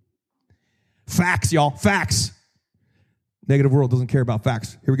didn't. Facts, y'all. Facts. Negative world doesn't care about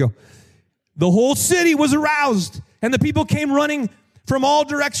facts. Here we go. The whole city was aroused, and the people came running from all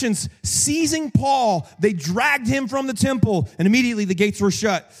directions. Seizing Paul, they dragged him from the temple, and immediately the gates were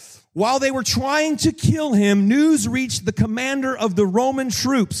shut. While they were trying to kill him, news reached the commander of the Roman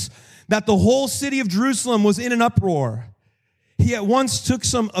troops that the whole city of Jerusalem was in an uproar. He at once took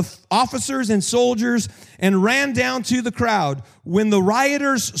some officers and soldiers and ran down to the crowd. When the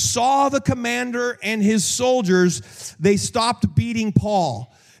rioters saw the commander and his soldiers, they stopped beating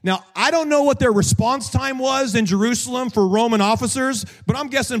Paul. Now, I don't know what their response time was in Jerusalem for Roman officers, but I'm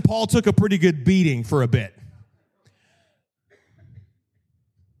guessing Paul took a pretty good beating for a bit.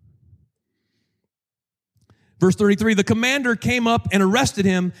 Verse 33, the commander came up and arrested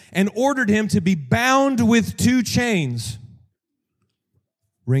him and ordered him to be bound with 2 chains.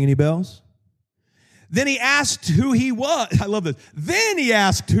 Ring any bells? Then he asked who he was. I love this. Then he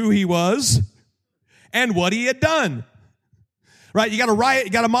asked who he was and what he had done. Right? You got a riot,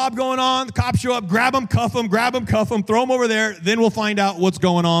 you got a mob going on. The cops show up, grab him, cuff him, throw him over there. Then we'll find out what's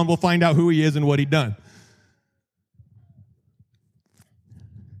going on. We'll find out who he is and what he'd done.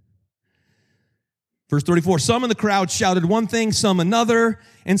 Verse 34, some in the crowd shouted one thing, some another.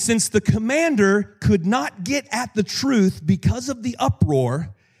 And since the commander could not get at the truth because of the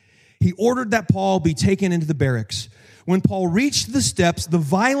uproar, he ordered that Paul be taken into the barracks. When Paul reached the steps, the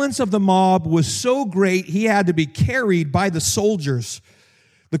violence of the mob was so great he had to be carried by the soldiers.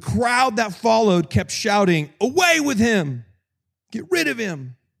 The crowd that followed kept shouting, "Away with him! Get rid of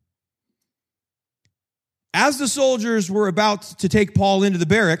him!" As the soldiers were about to take Paul into the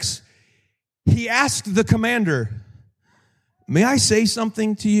barracks, he asked the commander, "May I say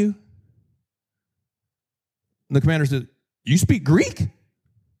something to you?" And the commander said, "You speak Greek?"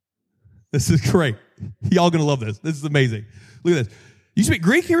 This is great. Y'all gonna love this. This is amazing. Look at this. "You speak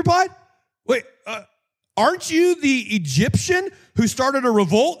Greek?" he replied. "Wait, aren't you the Egyptian who started a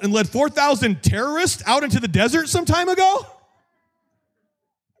revolt and led 4,000 terrorists out into the desert some time ago?"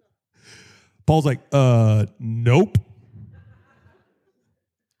 Paul's like, nope.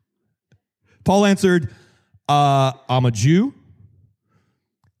 Paul answered, I'm a Jew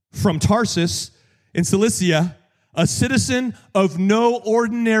from Tarsus in Cilicia, a citizen of no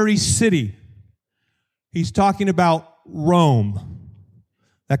ordinary city. He's talking about Rome.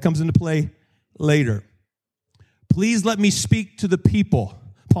 That comes into play later. "Please let me speak to the people."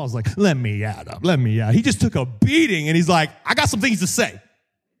 Paul's like, let me out. He just took a beating and he's like, I got some things to say.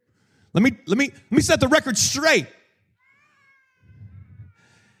 Let me set the record straight.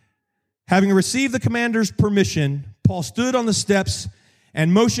 Having received the commander's permission, Paul stood on the steps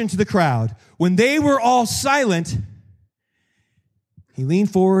and motioned to the crowd. When they were all silent, he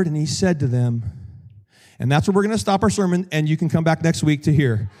leaned forward and he said to them, and that's where we're going to stop our sermon, and you can come back next week to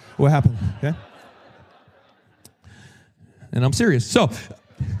hear what happened, okay? And I'm serious. So,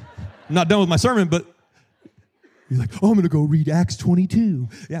 I'm not done with my sermon, but he's like, I'm going to go read Acts 22.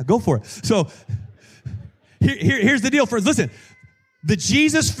 Yeah, go for it. So, here's the deal, friends. Listen. The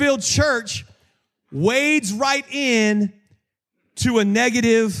Jesus-filled church wades right in to a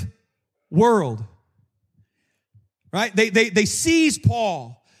negative world. Right? They seized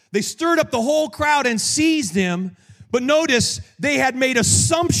Paul. They stirred up the whole crowd and seized him. But notice they had made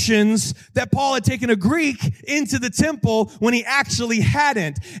assumptions that Paul had taken a Greek into the temple when he actually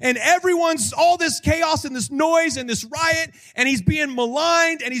hadn't. And everyone's all this chaos and this noise and this riot, and he's being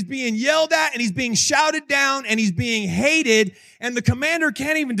maligned and he's being yelled at and he's being shouted down and he's being hated. And the commander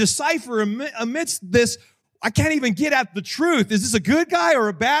can't even decipher amidst this. I can't even get at the truth. Is this a good guy or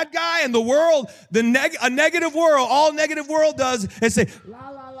a bad guy? And the world, a negative world, all negative world does is say, la,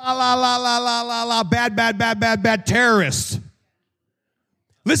 la, la. bad terrorist.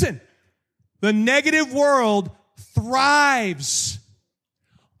 Listen, the negative world thrives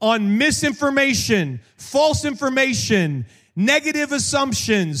on misinformation, false information, negative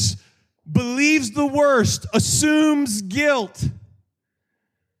assumptions, believes the worst, assumes guilt,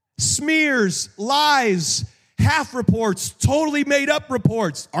 smears, lies, half reports, totally made up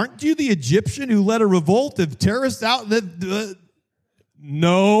reports. Aren't you the Egyptian who led a revolt of terrorists out?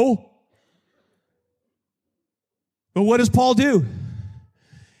 No. But what does Paul do?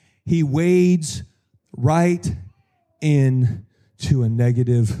 He wades right into a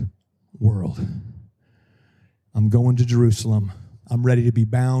negative world. I'm going to Jerusalem. I'm ready to be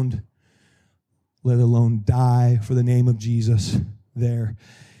bound, let alone die for the name of Jesus there.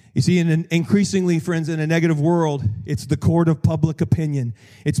 You see, increasingly, friends, in a negative world, it's the court of public opinion.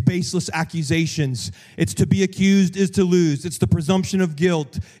 It's baseless accusations. It's to be accused is to lose. It's the presumption of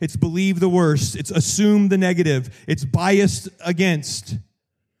guilt. It's believe the worst. It's assume the negative. It's biased against.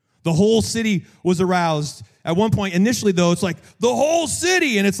 The whole city was aroused. At one point, initially, though, it's like, the whole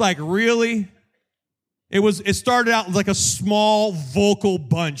city. And it's like, really? It started out like a small vocal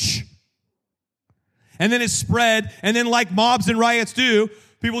bunch. And then it spread. And then like mobs and riots do,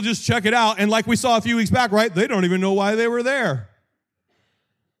 people just check it out. And like we saw a few weeks back, right? They don't even know why they were there.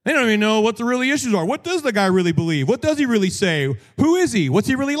 They don't even know what the really issues are. What does the guy really believe? What does he really say? Who is he? What's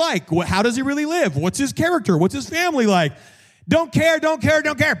he really like? How does he really live? What's his character? What's his family like? Don't care.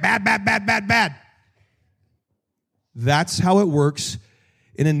 Bad. That's how it works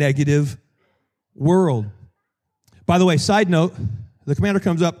in a negative world. By the way, side note, the commander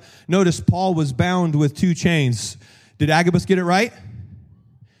comes up. Notice Paul was bound with 2 chains. Did Agabus get it right?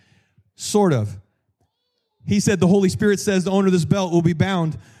 Sort of. He said the Holy Spirit says the owner of this belt will be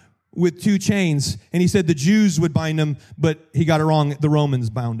bound with 2 chains. And he said the Jews would bind him, but he got it wrong. The Romans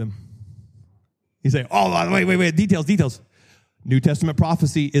bound him. He said, oh, wait, details. New Testament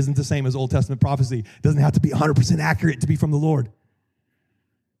prophecy isn't the same as Old Testament prophecy. It doesn't have to be 100% accurate to be from the Lord.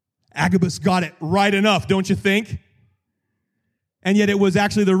 Agabus got it right enough, don't you think? And yet it was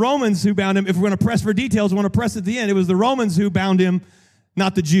actually the Romans who bound him. If we're going to press for details, we want to press at the end. It was the Romans who bound him,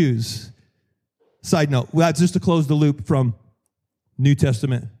 not the Jews. Side note, well, that's just to close the loop from New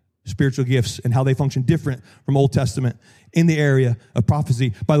Testament spiritual gifts and how they function different from Old Testament in the area of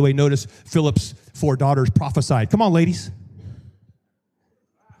prophecy. By the way, notice Philip's 4 daughters prophesied. Come on, ladies.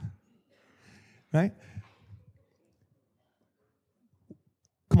 Right?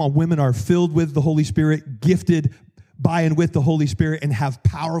 Come on, women are filled with the Holy Spirit, gifted by and with the Holy Spirit, and have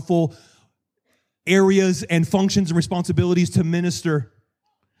powerful areas and functions and responsibilities to minister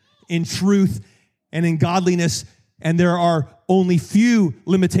in truth and in godliness. And there are only few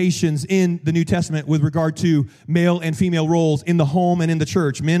limitations in the New Testament with regard to male and female roles in the home and in the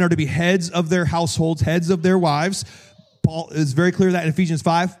church. Men are to be heads of their households, heads of their wives. Paul is very clear that in Ephesians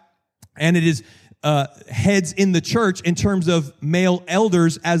 5. And it is heads in the church in terms of male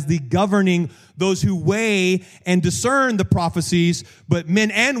elders as the governing, those who weigh and discern the prophecies, but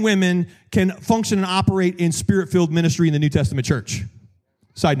men and women can function and operate in spirit-filled ministry in the New Testament church.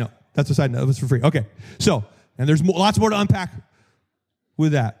 Side note. That's a side note. It's for free. Okay. So, and there's lots more to unpack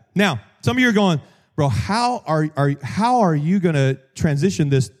with that. Now, some of you are going, bro, how are you going to transition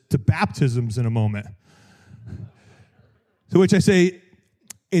this to baptisms in a moment? To which I say,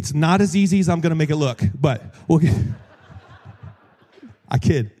 it's not as easy as I'm going to make it look, but we'll get. I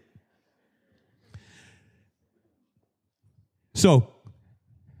kid. So,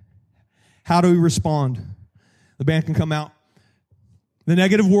 how do we respond? The band can come out. The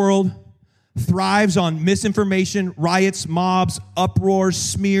negative world thrives on misinformation, riots, mobs, uproars,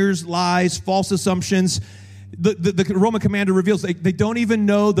 smears, lies, false assumptions. The Roman commander reveals they don't even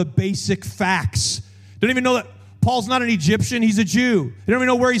know the basic facts. Don't even know that Paul's not an Egyptian, he's a Jew. They don't even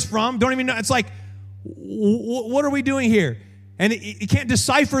know where he's from. Don't even know. It's like, what are we doing here? And you can't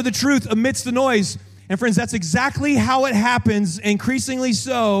decipher the truth amidst the noise. And friends, that's exactly how it happens, increasingly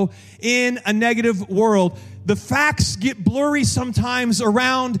so, in a negative world. The facts get blurry sometimes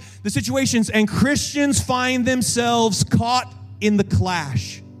around the situations, and Christians find themselves caught in the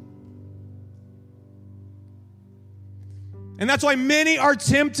clash. And that's why many are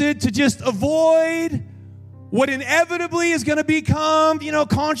tempted to just avoid what inevitably is going to become,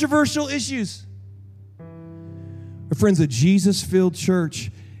 controversial issues. But friends, a Jesus-filled church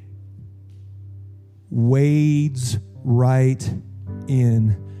wades right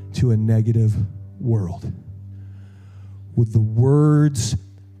into a negative world with the words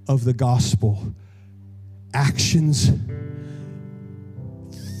of the gospel, actions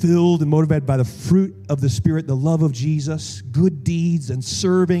filled and motivated by the fruit of the Spirit, the love of Jesus, good good deeds and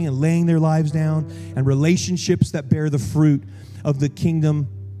serving and laying their lives down, and relationships that bear the fruit of the kingdom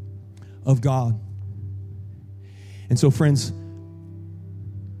of God. And so, friends,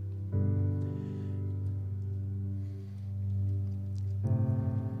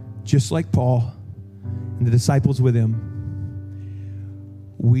 just like Paul and the disciples with him,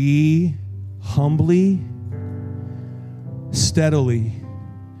 we humbly, steadily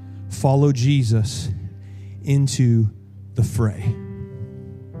follow Jesus into the fray.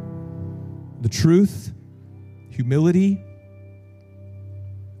 The truth, humility,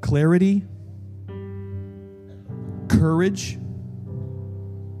 clarity, courage,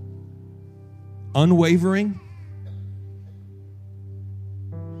 unwavering,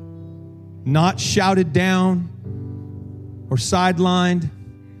 not shouted down or sidelined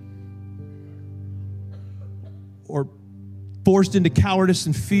or forced into cowardice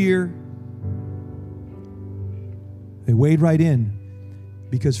and fear. They wade right in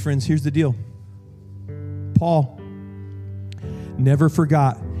because, friends, here's the deal. Paul never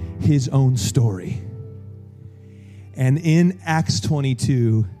forgot his own story. And in Acts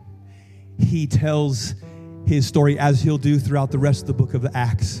 22, he tells his story as he'll do throughout the rest of the book of the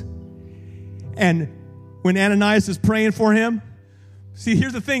Acts. And when Ananias is praying for him, see,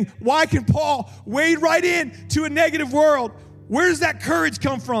 here's the thing. Why can Paul wade right in to a negative world? Where does that courage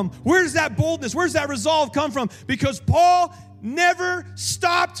come from? Where does that boldness, where does that resolve come from? Because Paul never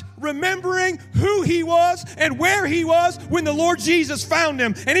stopped remembering who he was and where he was when the Lord Jesus found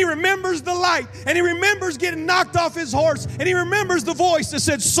him. And he remembers the light, and he remembers getting knocked off his horse, and he remembers the voice that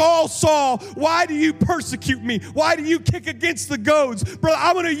said, Saul, Saul, why do you persecute me? Why do you kick against the goads? Brother,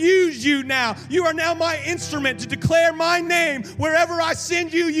 I'm going to use you now. You are now my instrument to declare my name. Wherever I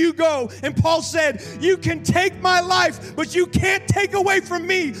send you, you go. And Paul said, you can take my life, but you can't take away from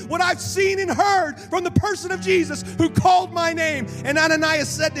me what I've seen and heard from the person of Jesus who called my name. And Ananias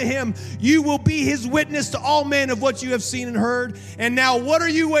said to him, you will be his witness to all men of what you have seen and heard. And now what are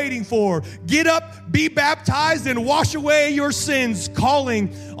you waiting for? Get up, be baptized, and wash away your sins,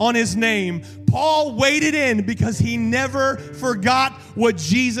 calling on his name. Paul waded in because he never forgot what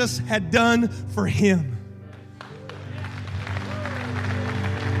Jesus had done for him.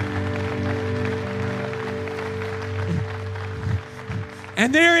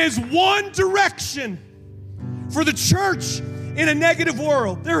 And there is one direction for the church in a negative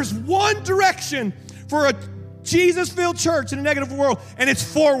world. There is one direction for a Jesus-filled church in a negative world, and it's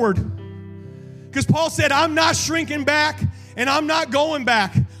forward. Because Paul said, I'm not shrinking back, and I'm not going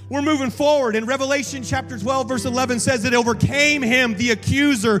back. We're moving forward. And Revelation chapter 12, verse 11 says it overcame him, the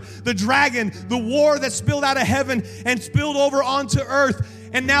accuser, the dragon, the war that spilled out of heaven and spilled over onto earth.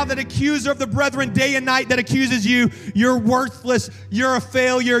 And now that accuser of the brethren day and night that accuses you, you're worthless, you're a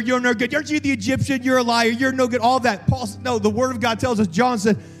failure, you're no good. Aren't you the Egyptian? You're a liar, you're no good. All that. Paul, no, the word of God tells us, John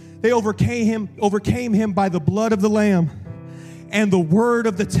said, they overcame him by the blood of the Lamb and the word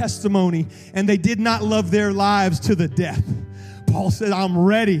of the testimony, and they did not love their lives to the death. Paul said, I'm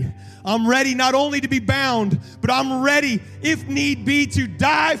ready. I'm ready not only to be bound, but I'm ready, if need be, to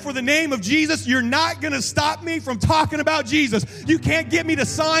die for the name of Jesus. You're not going to stop me from talking about Jesus. You can't get me to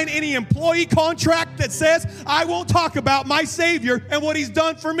sign any employee contract that says I won't talk about my Savior and what he's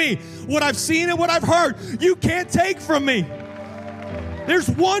done for me. What I've seen and what I've heard, you can't take from me. There's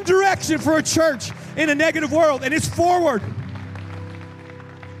one direction for a church in a negative world, and it's forward.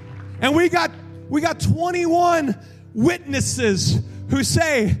 And we got 21 witnesses who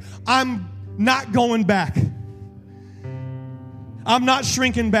say, I'm not going back. I'm not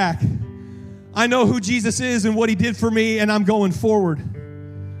shrinking back. I know who Jesus is and what he did for me, and I'm going forward.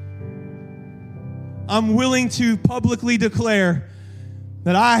 I'm willing to publicly declare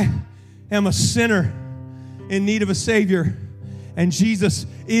that I am a sinner in need of a Savior, and Jesus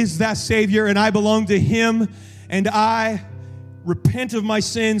is that Savior, and I belong to him, and I repent of my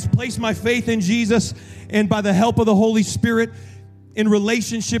sins, place my faith in Jesus, and by the help of the Holy Spirit, in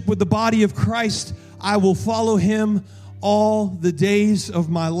relationship with the body of Christ, I will follow him all the days of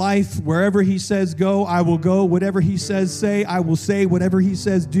my life. Wherever he says go, I will go. Whatever he says say, I will say. Whatever he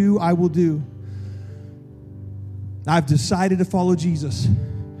says do, I will do. I've decided to follow Jesus.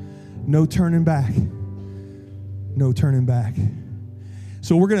 No turning back. No turning back.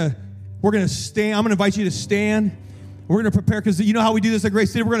 So we're gonna stand. I'm gonna invite you to stand. We're gonna prepare, because you know how we do this at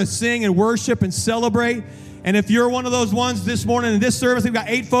Grace City. We're gonna sing and worship and celebrate. And if you're one of those ones this morning in this service, we've got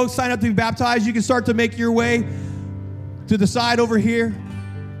 8 folks signed up to be baptized. You can start to make your way to the side over here.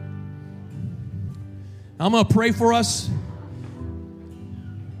 I'm going to pray for us.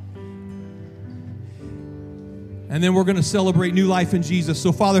 And then we're going to celebrate new life in Jesus.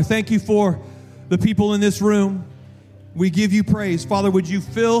 So, Father, thank you for the people in this room. We give you praise. Father, would you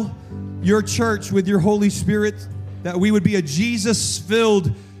fill your church with your Holy Spirit, that we would be a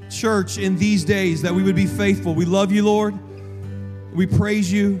Jesus-filled church in these days, that we would be faithful. We love you, Lord. We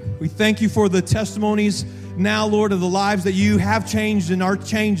praise you. We thank you for the testimonies now, Lord, of the lives that you have changed and are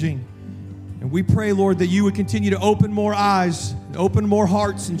changing. And we pray, Lord, that you would continue to open more eyes, open more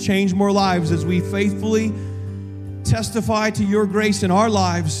hearts, and change more lives as we faithfully testify to your grace in our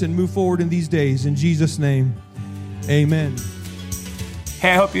lives and move forward in these days. In Jesus' name, amen.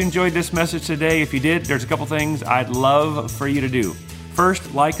 Hey, I hope you enjoyed this message today. If you did, there's a couple things I'd love for you to do.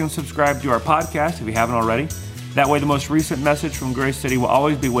 First, like and subscribe to our podcast if you haven't already. That way, the most recent message from Grace City will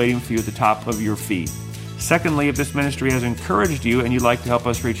always be waiting for you at the top of your feed. Secondly, if this ministry has encouraged you and you'd like to help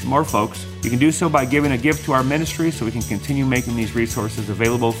us reach more folks, you can do so by giving a gift to our ministry so we can continue making these resources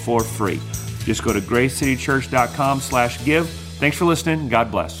available for free. Just go to gracecitychurch.com/give. Thanks for listening.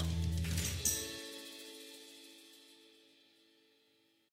 God bless.